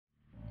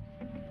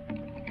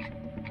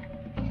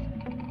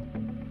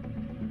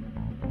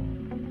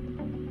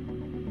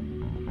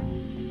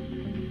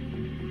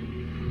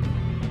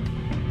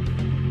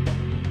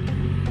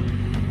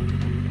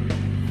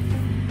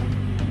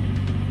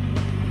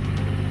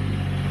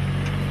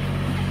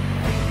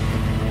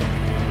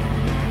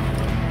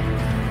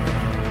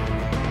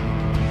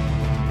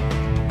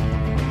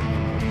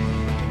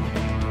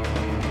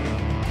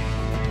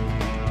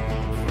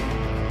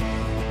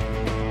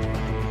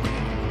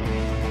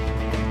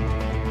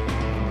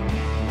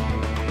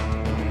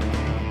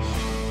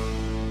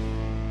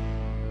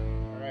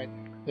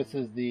This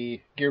is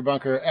the Gear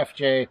Bunker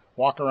FJ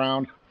walk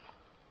around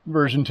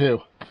version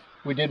 2.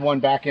 We did one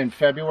back in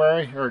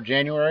February or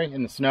January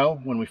in the snow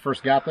when we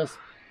first got this.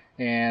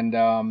 And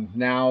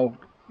now,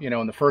 you know,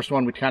 in the first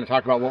one we kind of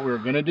talked about what we were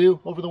going to do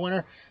over the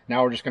winter.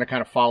 Now we're just going to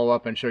kind of follow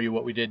up and show you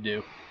what we did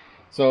do.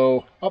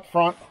 So up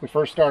front, we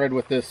first started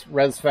with this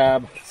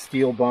ResFab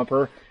steel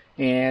bumper.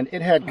 And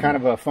it had kind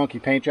of a funky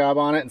paint job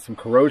on it and some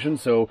corrosion,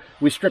 so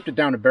we stripped it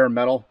down to bare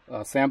metal,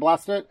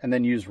 sandblasted it, and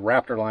then used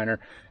Raptor liner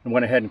and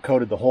went ahead and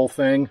coated the whole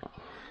thing.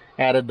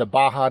 Added the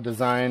Baja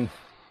Design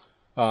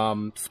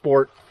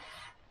Sport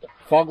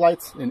fog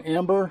lights in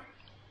amber,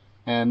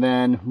 and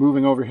then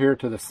moving over here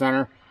to the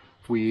center,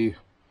 we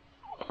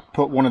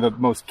put one of the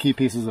most key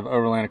pieces of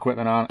Overland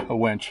equipment on, a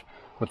winch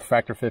with the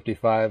Factor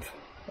 55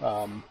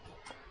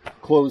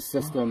 closed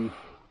system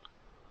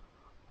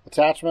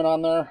attachment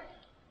on there.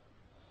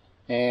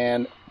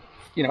 And,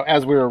 you know,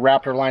 as we were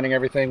Raptor lining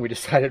everything, we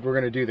decided we're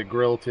going to do the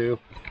grill too,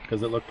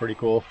 because it looked pretty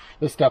cool.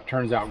 This stuff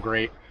turns out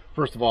great.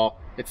 First of all,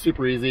 it's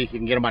super easy. You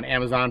can get them on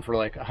Amazon for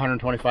like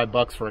 125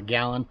 bucks for a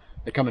gallon.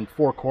 They come in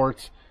 4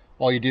 quarts.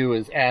 All you do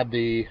is add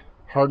the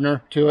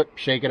hardener to it,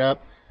 shake it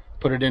up,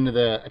 put it into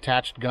the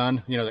attached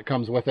gun, you know, that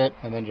comes with it,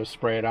 and then just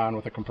spray it on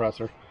with a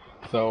compressor.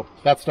 So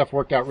that stuff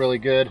worked out really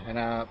good,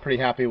 and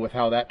pretty happy with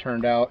how that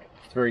turned out.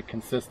 It's very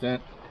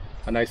consistent,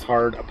 a nice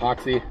hard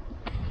epoxy.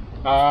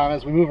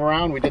 As we move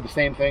around, we did the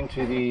same thing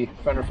to the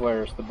fender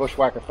flares, the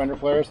Bushwhacker fender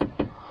flares.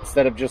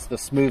 Instead of just the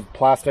smooth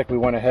plastic, we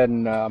went ahead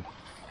and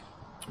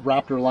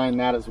Raptor lined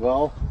that as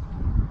well.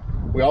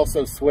 We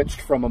also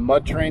switched from a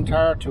mud terrain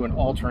tire to an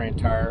all-terrain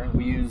tire.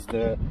 We used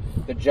the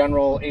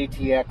General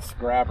ATX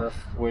grabber,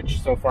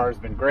 which so far has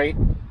been great.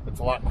 It's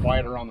a lot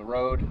quieter on the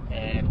road,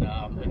 and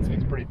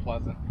it's pretty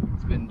pleasant.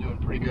 It's been doing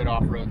pretty good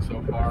off-road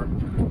so far.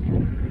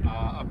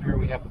 Up here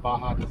we have the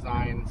Baja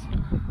Designs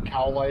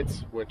cowl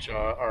lights, which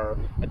are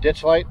a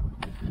ditch light.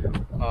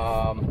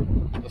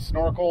 The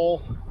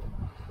snorkel,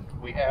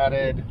 we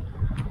added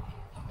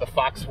the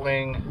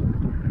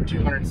Foxwing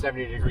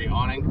 270-degree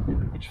awning,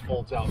 which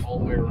folds out all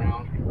the way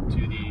around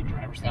to the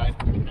driver's side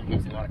and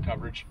gives a lot of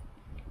coverage.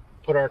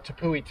 Put our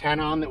Tepui 10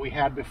 on that we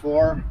had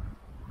before.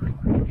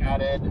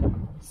 Added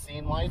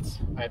scene lights.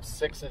 I have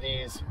 6 of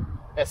these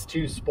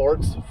S2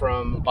 Sports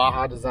from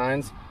Baja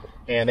Designs,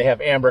 and they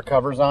have amber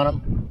covers on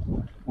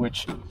them,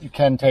 which you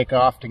can take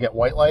off to get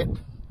white light,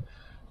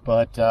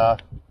 but the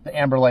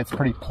amber light's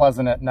pretty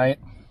pleasant at night,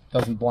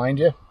 doesn't blind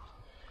you.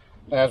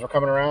 As we're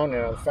coming around, you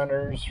know, the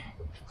fenders,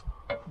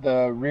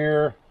 the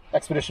rear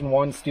Expedition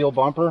 1 steel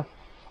bumper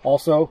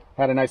also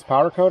had a nice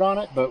powder coat on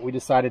it, but we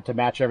decided to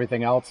match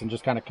everything else and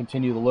just kind of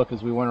continue the look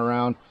as we went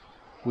around.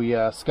 We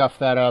scuffed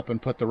that up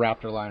and put the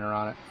Raptor liner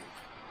on it.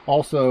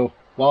 Also,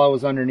 while I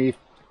was underneath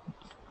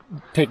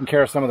taking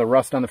care of some of the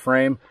rust on the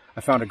frame,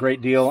 I found a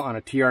great deal on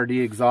a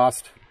TRD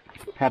exhaust.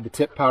 Had the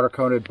tip powder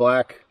coated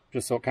black,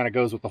 just so it kind of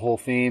goes with the whole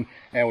theme,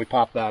 and we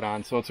popped that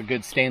on. So it's a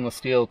good stainless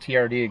steel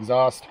TRD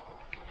exhaust.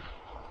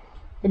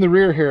 In the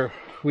rear here,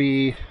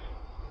 we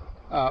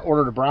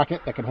ordered a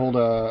bracket that could hold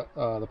the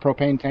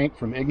propane tank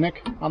from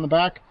Ignic on the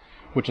back,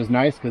 which is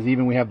nice because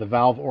even we have the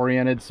valve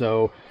oriented,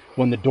 so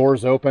when the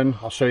doors open,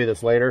 I'll show you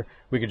this later,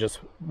 we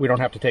don't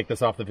have to take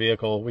this off the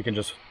vehicle. We can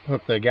just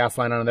hook the gas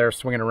line on there,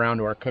 swing it around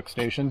to our cook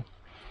station.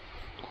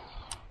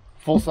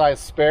 Full-size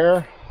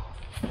spare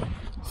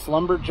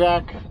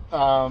Slumberjack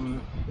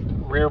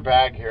rear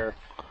bag here.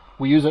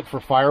 We use it for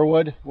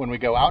firewood when we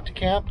go out to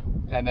camp,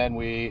 and then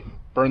we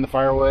burn the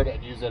firewood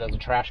and use it as a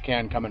trash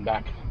can coming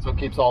back. So it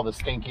keeps all the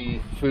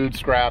stinky food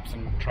scraps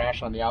and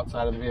trash on the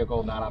outside of the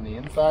vehicle, not on the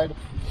inside.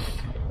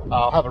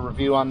 I'll have a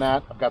review on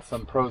that. I've got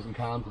some pros and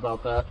cons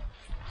about that.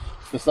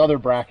 This other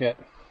bracket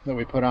that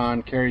we put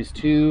on carries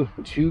 2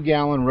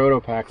 2-gallon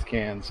Rotopax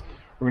cans.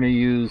 We're going to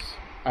use,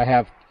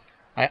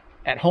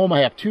 at home I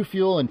have 2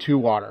 fuel and 2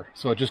 water,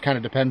 so it just kind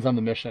of depends on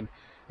the mission.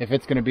 If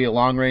it's going to be a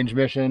long-range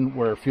mission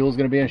where fuel is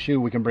going to be an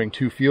issue, we can bring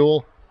 2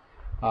 fuel.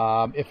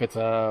 If it's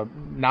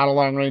not a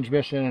long-range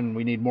mission and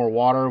we need more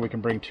water, we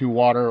can bring 2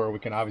 water, or we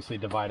can obviously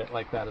divide it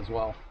like that as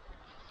well.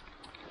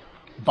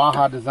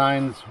 Baja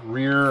Designs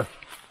rear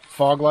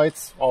fog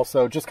lights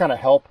also just kind of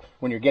help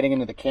when you're getting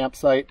into the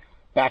campsite,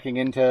 backing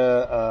into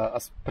a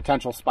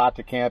potential spot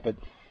to camp. It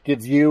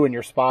gives you and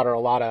your spotter a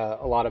lot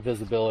of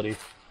visibility.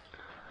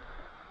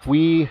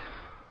 We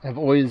have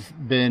always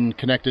been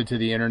connected to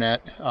the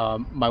internet.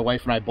 My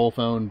wife and I both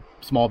own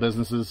small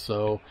businesses,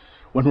 so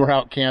when we're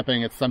out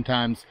camping, it's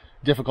sometimes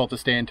difficult to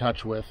stay in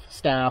touch with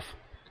staff.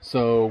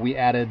 So we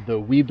added the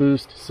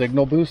WeBoost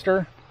signal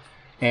booster.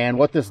 And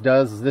what this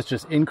does is this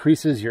just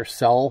increases your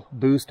cell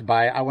boost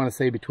by, I want to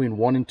say, between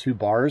 1 and 2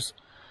 bars.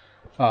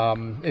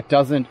 It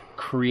doesn't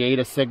create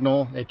a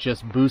signal, it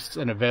just boosts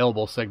an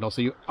available signal.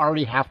 So you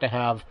already have to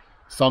have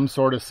some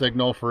sort of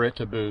signal for it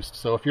to boost.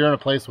 So if you're in a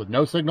place with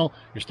no signal,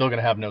 you're still going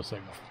to have no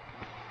signal.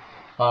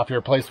 If you're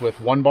in a place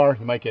with 1 bar,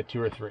 you might get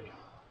 2 or 3.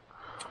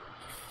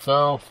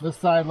 So this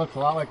side looks a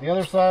lot like the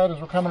other side as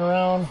we're coming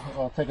around.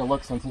 I'll take a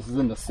look, since this is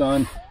in the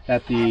sun,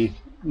 at the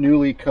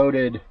newly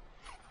coated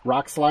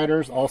rock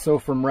sliders, also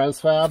from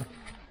ResFab.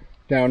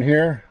 Down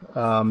here,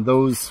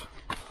 those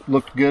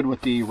looked good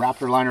with the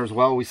Raptor liner as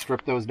well. We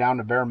stripped those down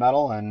to bare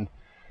metal, and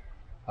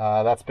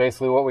that's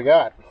basically what we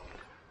got.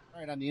 All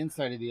right, on the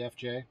inside of the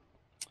FJ,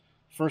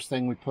 first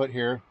thing we put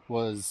here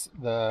was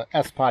the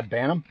S-Pod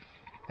Bantam.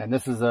 And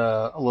this is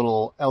a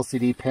little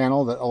LCD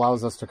panel that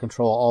allows us to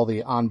control all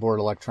the onboard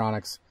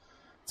electronics.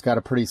 It's got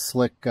a pretty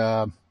slick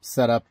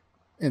setup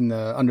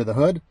under the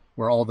hood,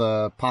 where all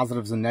the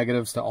positives and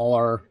negatives to all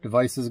our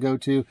devices go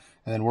to,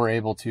 and then we're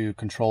able to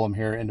control them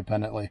here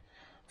independently.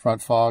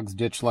 Front fogs,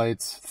 ditch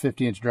lights,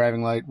 50-inch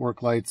driving light,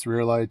 work lights,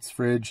 rear lights,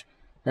 fridge,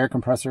 air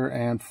compressor,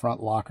 and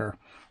front locker.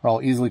 We're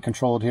all easily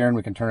controlled here, and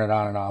we can turn it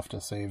on and off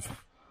to save a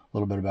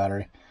little bit of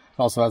battery. It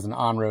also has an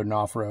on-road and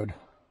off-road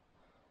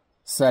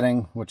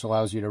setting, which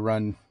allows you to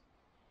run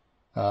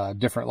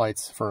different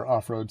lights for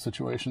off-road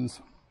situations.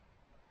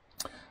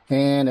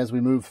 And as we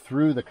move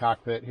through the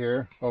cockpit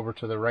here over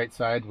to the right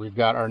side, we've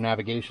got our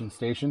navigation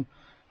station,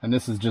 and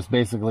this is just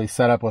basically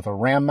set up with a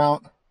RAM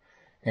mount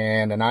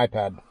and an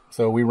iPad.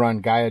 So we run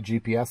Gaia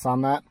GPS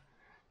on that,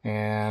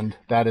 and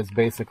that is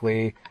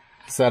basically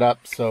set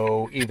up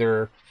so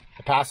either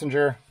the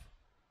passenger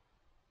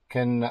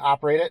can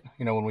operate it,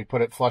 you know, when we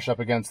put it flush up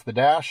against the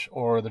dash,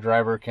 or the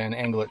driver can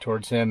angle it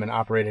towards him and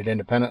operate it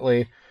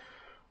independently.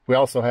 We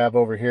also have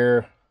over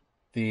here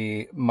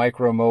the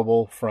Micro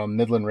Mobile from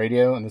Midland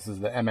Radio, and this is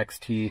the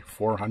MXT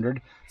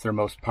 400. It's their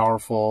most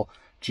powerful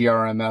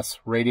GRMS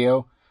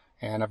radio,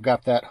 and I've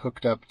got that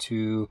hooked up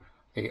to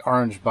a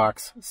orange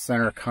box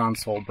center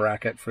console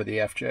bracket for the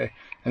FJ.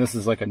 And this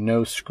is like a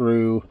no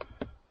screw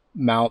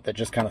mount that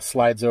just kind of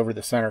slides over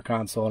the center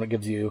console, and it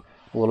gives you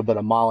a little bit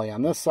of MOLLE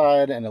on this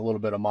side and a little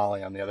bit of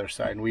MOLLE on the other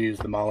side. And we use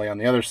the MOLLE on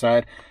the other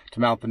side to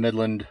mount the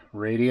Midland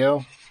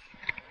radio.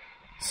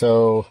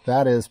 So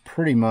that is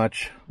pretty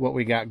much what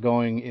we got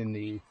going in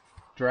the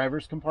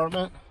driver's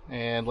compartment.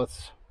 And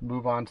let's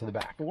move on to the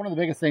back. But one of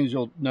the biggest things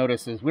you'll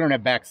notice is we don't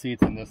have back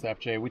seats in this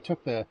FJ. We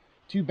took the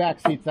 2 back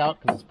seats out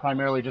because it's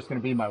primarily just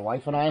going to be my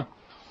wife and I.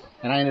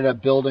 And I ended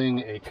up building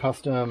a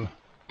custom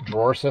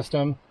drawer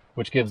system,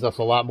 which gives us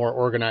a lot more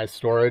organized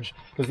storage,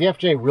 because the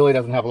FJ really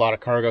doesn't have a lot of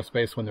cargo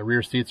space when the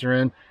rear seats are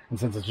in. And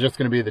since it's just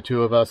going to be the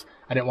 2 of us,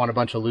 I didn't want a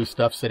bunch of loose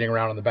stuff sitting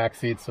around in the back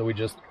seats, so we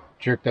just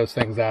jerked those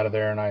things out of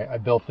there, and I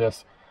built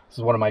this. This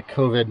is one of my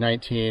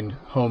COVID-19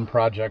 home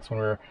projects. When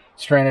we were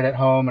stranded at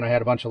home and I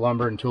had a bunch of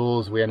lumber and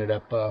tools, we ended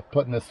up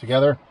putting this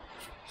together.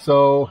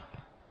 So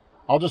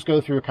I'll just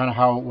go through kind of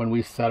how when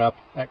we set up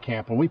at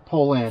camp. When we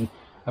pull in,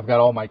 I've got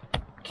all my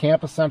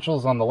camp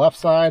essentials on the left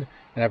side,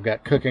 and I've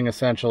got cooking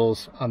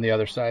essentials on the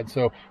other side.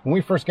 So when we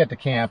first get to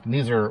camp, and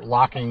these are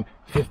locking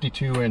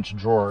 52-inch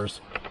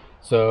drawers,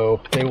 so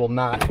they will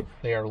not,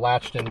 they are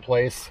latched in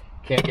place,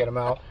 can't get them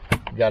out.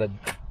 You've got to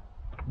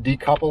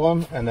decouple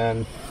them and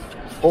then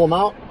pull them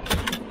out.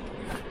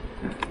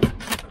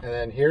 And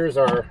then here's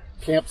our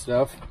camp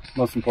stuff,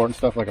 most important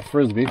stuff like a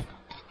Frisbee,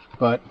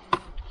 but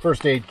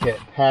first aid kit,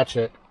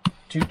 hatchet,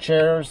 2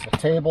 chairs, a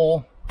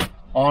table,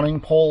 awning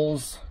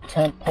poles,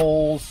 tent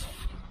poles,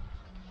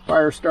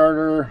 fire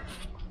starter,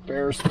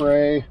 bear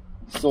spray,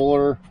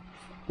 solar.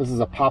 This is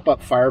a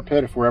pop-up fire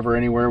pit if we're ever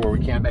anywhere where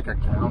we can't make a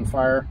ground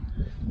fire.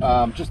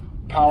 Just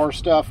power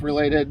stuff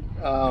related.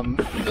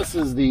 This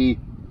is the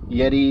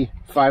Yeti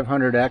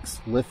 500X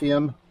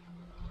lithium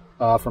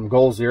from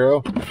Goal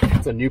Zero.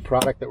 It's a new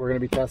product that we're going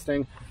to be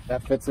testing.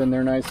 That fits in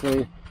there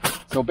nicely.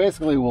 So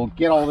basically we'll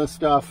get all this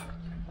stuff,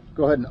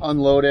 go ahead and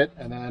unload it,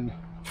 and then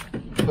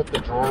put the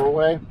drawer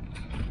away.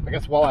 I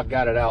guess while I've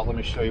got it out, let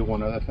me show you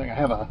one other thing. I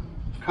have a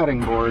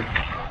cutting board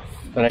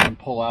that I can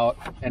pull out,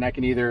 and I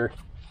can either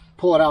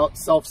pull it out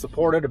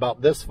self-supported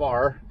about this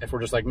far if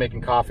we're just like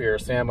making coffee or a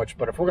sandwich,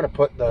 but if we're going to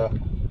put the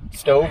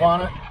stove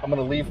on it, I'm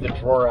going to leave the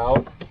drawer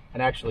out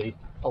and actually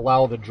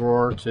allow the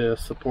drawer to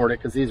support it,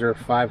 because these are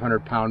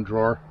 500-pound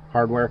drawer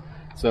hardware,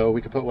 so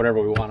we can put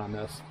whatever we want on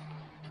this.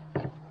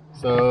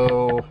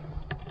 So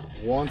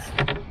once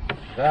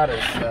that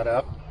is set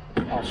up,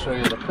 I'll show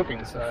you the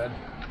cooking side.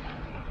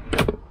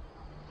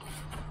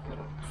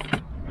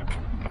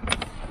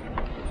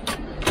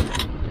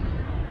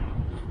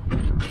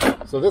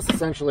 So this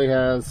essentially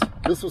has,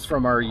 this was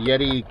from our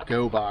Yeti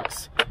Go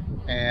box,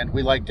 and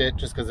we liked it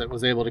just because it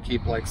was able to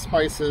keep like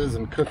spices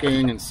and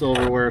cooking and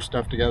silverware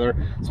stuff together.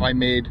 So I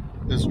made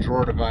this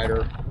drawer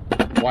divider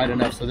wide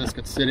enough so this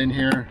could sit in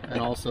here and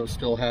also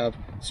still have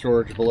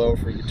storage below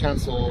for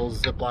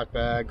utensils, Ziploc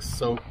bags,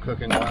 soap,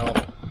 cooking oil,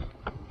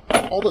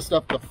 all the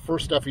stuff, the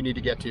first stuff you need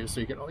to get to.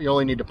 So you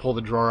only need to pull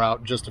the drawer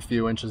out just a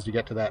few inches to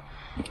get to that.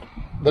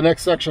 The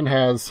next section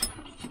has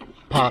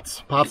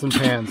pots and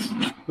pans.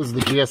 This is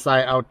the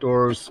GSI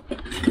Outdoors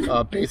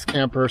Base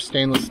Camper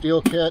stainless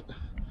steel kit.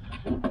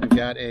 We've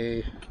got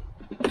a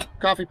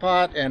coffee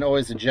pot and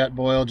always a jet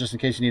boil, just in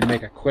case you need to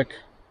make a quick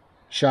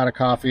shot of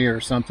coffee or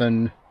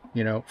something,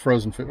 you know,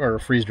 frozen food or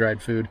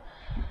freeze-dried food.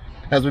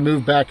 As we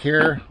move back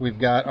here, we've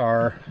got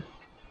our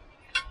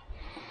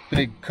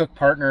big Cook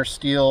Partner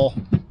steel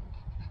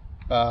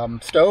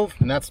stove,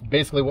 and that's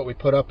basically what we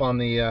put up on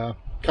the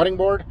cutting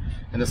board.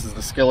 And this is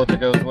the skillet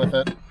that goes with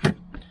it.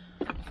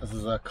 This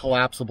is a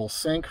collapsible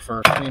sink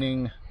for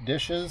cleaning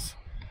dishes.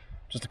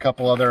 Just a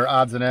couple other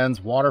odds and ends.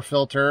 Water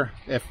filter,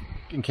 if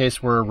in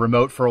case we're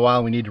remote for a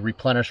while, we need to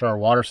replenish our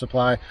water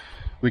supply.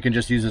 We can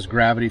just use this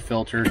gravity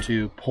filter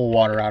to pull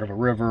water out of a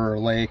river or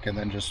lake and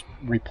then just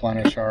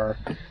replenish our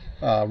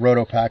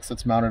roto packs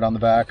that's mounted on the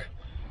back.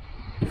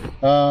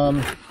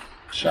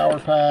 Shower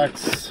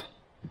packs,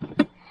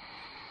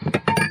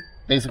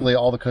 basically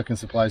all the cooking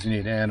supplies you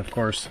need, and of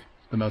course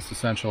the most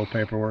essential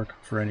paperwork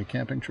for any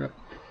camping trip: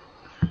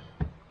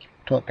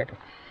 toilet paper.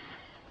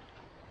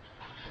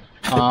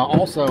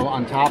 Also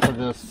on top of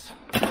this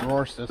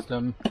drawer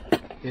system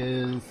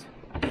is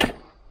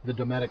the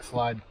Dometic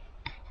slide,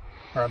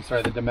 or I'm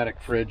sorry, the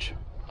Dometic fridge,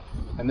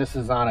 and this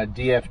is on a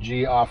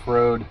DFG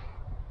off-road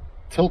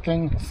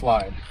tilting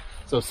slide.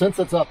 So since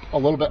it's up a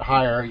little bit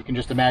higher, you can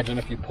just imagine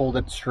if you pulled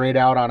it straight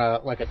out on a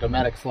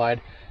Dometic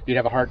slide, you'd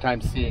have a hard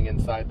time seeing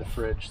inside the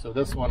fridge. So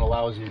this one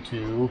allows you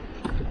to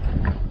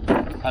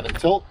have it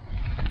tilt.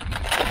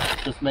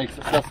 Just makes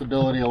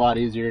accessibility a lot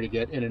easier to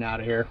get in and out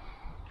of here.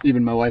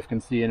 Even my wife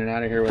can see in and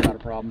out of here without a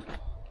problem.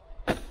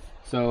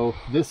 So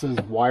this is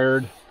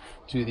wired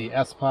to the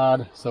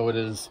S-Pod, so it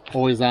is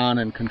always on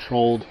and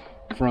controlled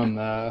from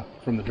the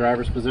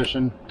driver's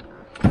position.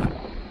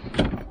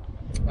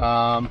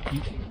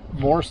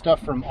 More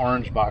stuff from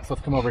Orange Box.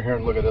 Let's come over here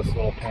and look at this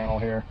little panel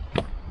here.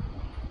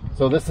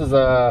 So this is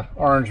a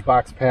Orange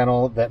Box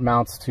panel that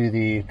mounts to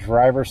the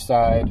driver's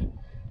side.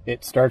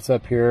 It starts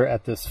up here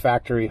at this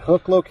factory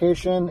hook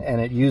location, and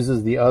it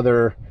uses the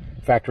other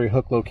factory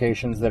hook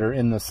locations that are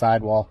in the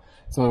sidewall.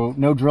 So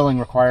no drilling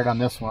required on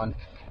this one,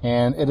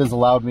 and it has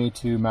allowed me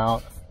to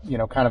mount, you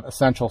know, kind of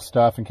essential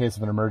stuff in case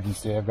of an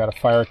emergency. I've got a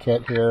fire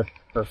kit here,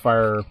 or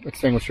fire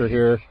extinguisher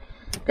here.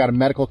 I've got a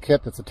medical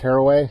kit that's a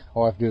tearaway.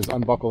 All I have to do is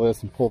unbuckle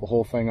this and pull the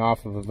whole thing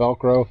off of a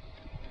Velcro,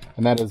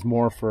 and that is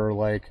more for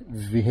like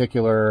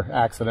vehicular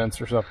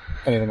accidents or stuff,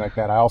 anything like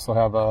that. I also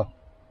have a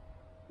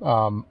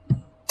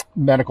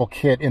medical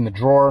kit in the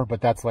drawer,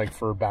 but that's like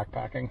for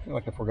backpacking,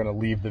 like if we're going to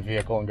leave the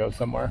vehicle and go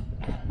somewhere.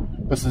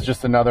 This is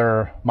just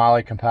another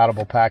MOLLE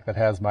compatible pack that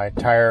has my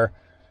tire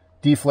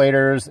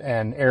deflators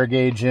and air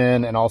gauge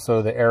in, and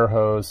also the air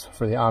hose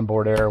for the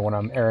onboard air when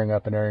I'm airing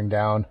up and airing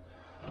down.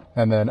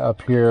 And then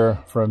up here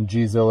from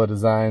Gzilla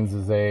Designs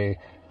is a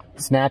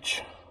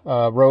snatch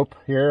rope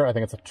here. I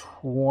think it's a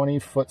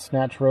 20-foot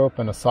snatch rope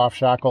and a soft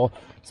shackle.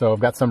 So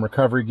I've got some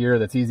recovery gear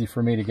that's easy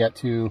for me to get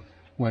to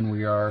when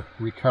we are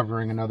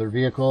recovering another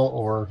vehicle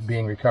or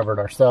being recovered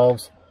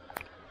ourselves.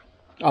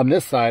 On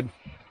this side,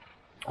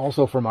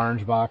 also from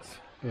Orange Box,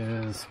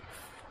 is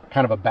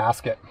kind of a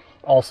basket.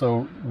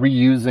 Also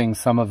reusing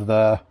some of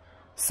the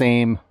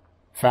same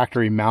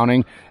factory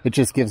mounting. It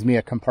just gives me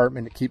a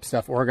compartment to keep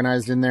stuff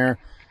organized in there.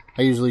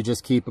 I usually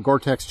just keep a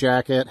Gore-Tex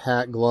jacket,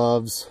 hat,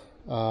 gloves.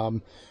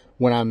 When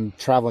I'm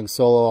traveling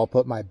solo, I'll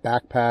put my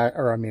backpack,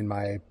 or I mean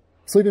my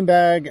sleeping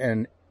bag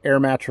and air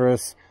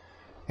mattress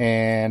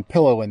and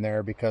pillow in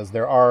there, because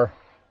there are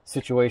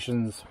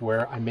situations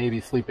where I may be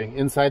sleeping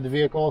inside the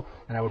vehicle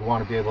and I would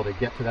want to be able to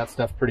get to that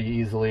stuff pretty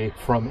easily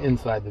from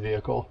inside the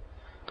vehicle.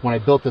 When I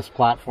built this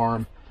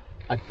platform,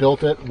 I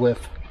built it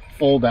with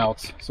fold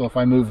outs, so if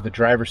I move the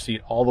driver's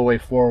seat all the way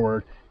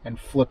forward and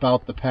flip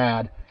out the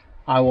pad,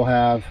 I will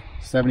have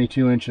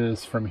 72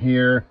 inches from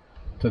here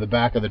to the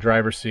back of the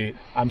driver's seat.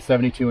 I'm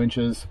 72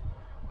 inches.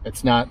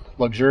 It's not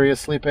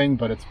luxurious sleeping,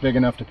 but it's big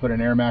enough to put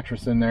an air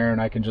mattress in there,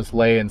 and I can just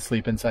lay and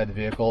sleep inside the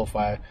vehicle if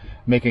I'm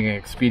making an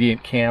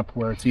expedient camp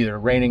where it's either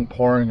raining,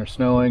 pouring, or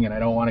snowing and I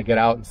don't want to get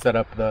out and set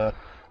up the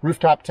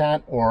rooftop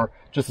tent, or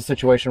just a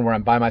situation where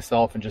I'm by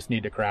myself and just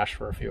need to crash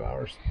for a few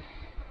hours.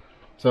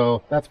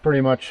 So that's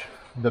pretty much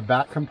the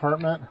back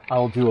compartment.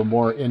 I'll do a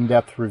more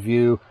in-depth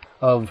review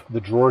of the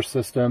drawer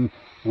system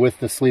with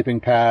the sleeping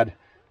pad.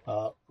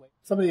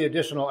 Some of the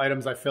additional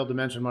items I failed to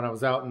mention when I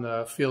was out in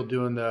the field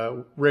doing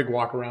the rig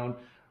walk around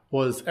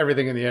was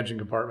everything in the engine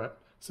compartment.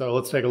 So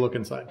let's take a look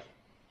inside.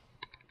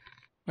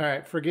 All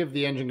right, forgive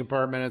the engine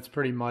compartment. It's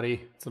pretty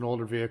muddy. It's an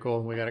older vehicle,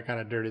 and we got it kind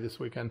of dirty this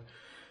weekend.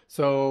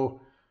 So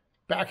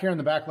back here in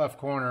the back left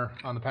corner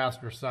on the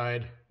passenger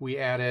side, we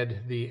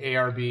added the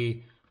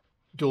ARB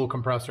dual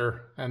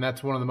compressor, and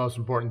that's one of the most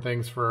important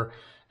things for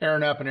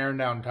airing up and airing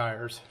down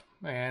tires.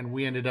 And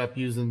we ended up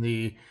using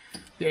the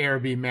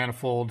ARB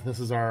manifold. This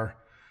is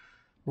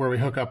where we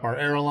hook up our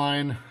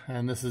airline,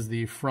 and this is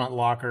the front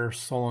locker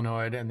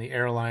solenoid and the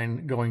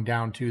airline going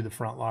down to the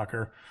front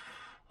locker.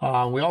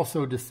 We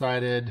also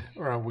decided,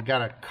 or we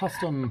got a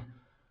custom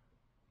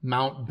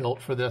mount built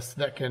for this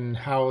that can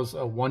house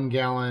a 1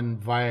 gallon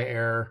Via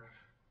Air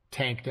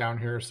tank down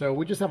here. So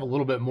we just have a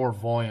little bit more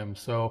volume.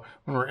 So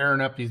when we're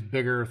airing up these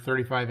bigger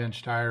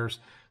 35-inch tires,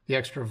 the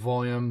extra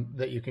volume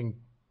that you can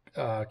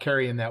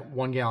carry in that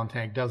 1 gallon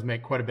tank does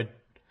make quite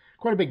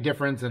a big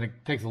difference, and it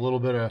takes a little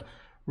bit of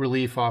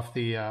relief off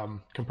the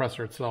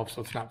compressor itself,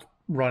 so it's not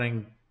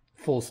running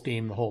full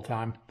steam the whole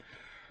time.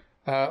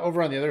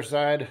 Over on the other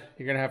side,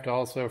 you're going to have to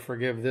also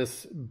forgive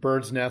this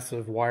bird's nest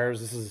of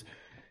wires. This is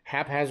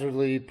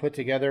haphazardly put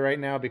together right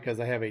now because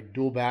I have a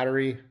dual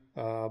battery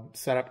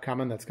setup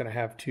coming that's going to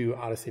have 2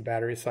 Odyssey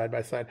batteries side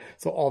by side.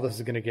 So all this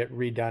is going to get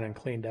redone and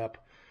cleaned up.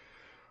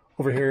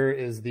 Over here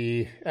is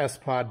the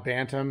S-Pod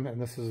Bantam,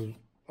 and this is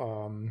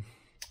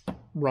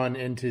run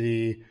into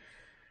the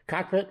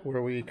cockpit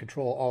where we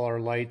control all our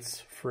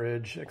lights,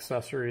 fridge,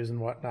 accessories, and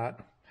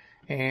whatnot.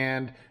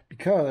 And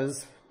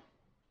because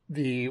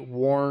the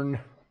worn,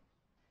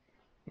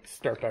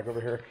 start back over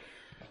here,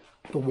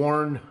 the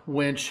worn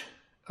winch,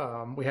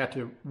 we had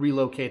to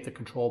relocate the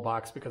control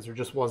box because there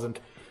just wasn't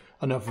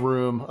enough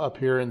room up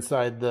here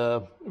inside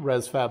the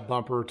ResFab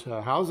bumper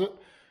to house it.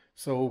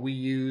 So we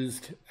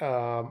used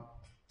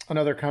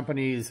another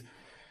company's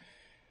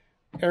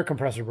air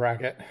compressor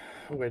bracket,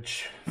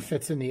 which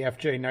fits in the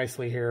FJ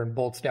nicely here and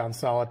bolts down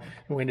solid.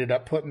 And we ended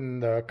up putting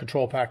the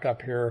control pack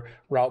up here,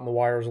 routing the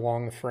wires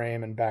along the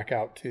frame and back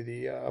out to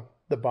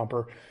the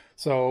bumper.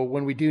 So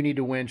when we do need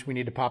to winch, we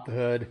need to pop the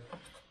hood,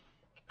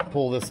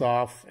 pull this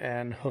off,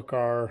 and hook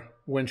our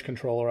winch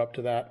controller up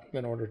to that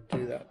in order to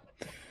do that.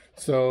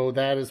 So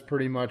that is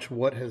pretty much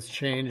what has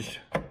changed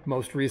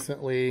most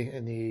recently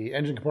in the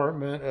engine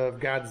compartment of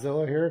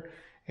Godzilla here.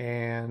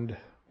 And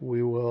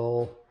we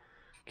will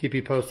keep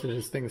you posted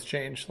as things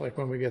change, like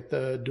when we get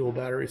the dual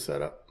battery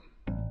set up.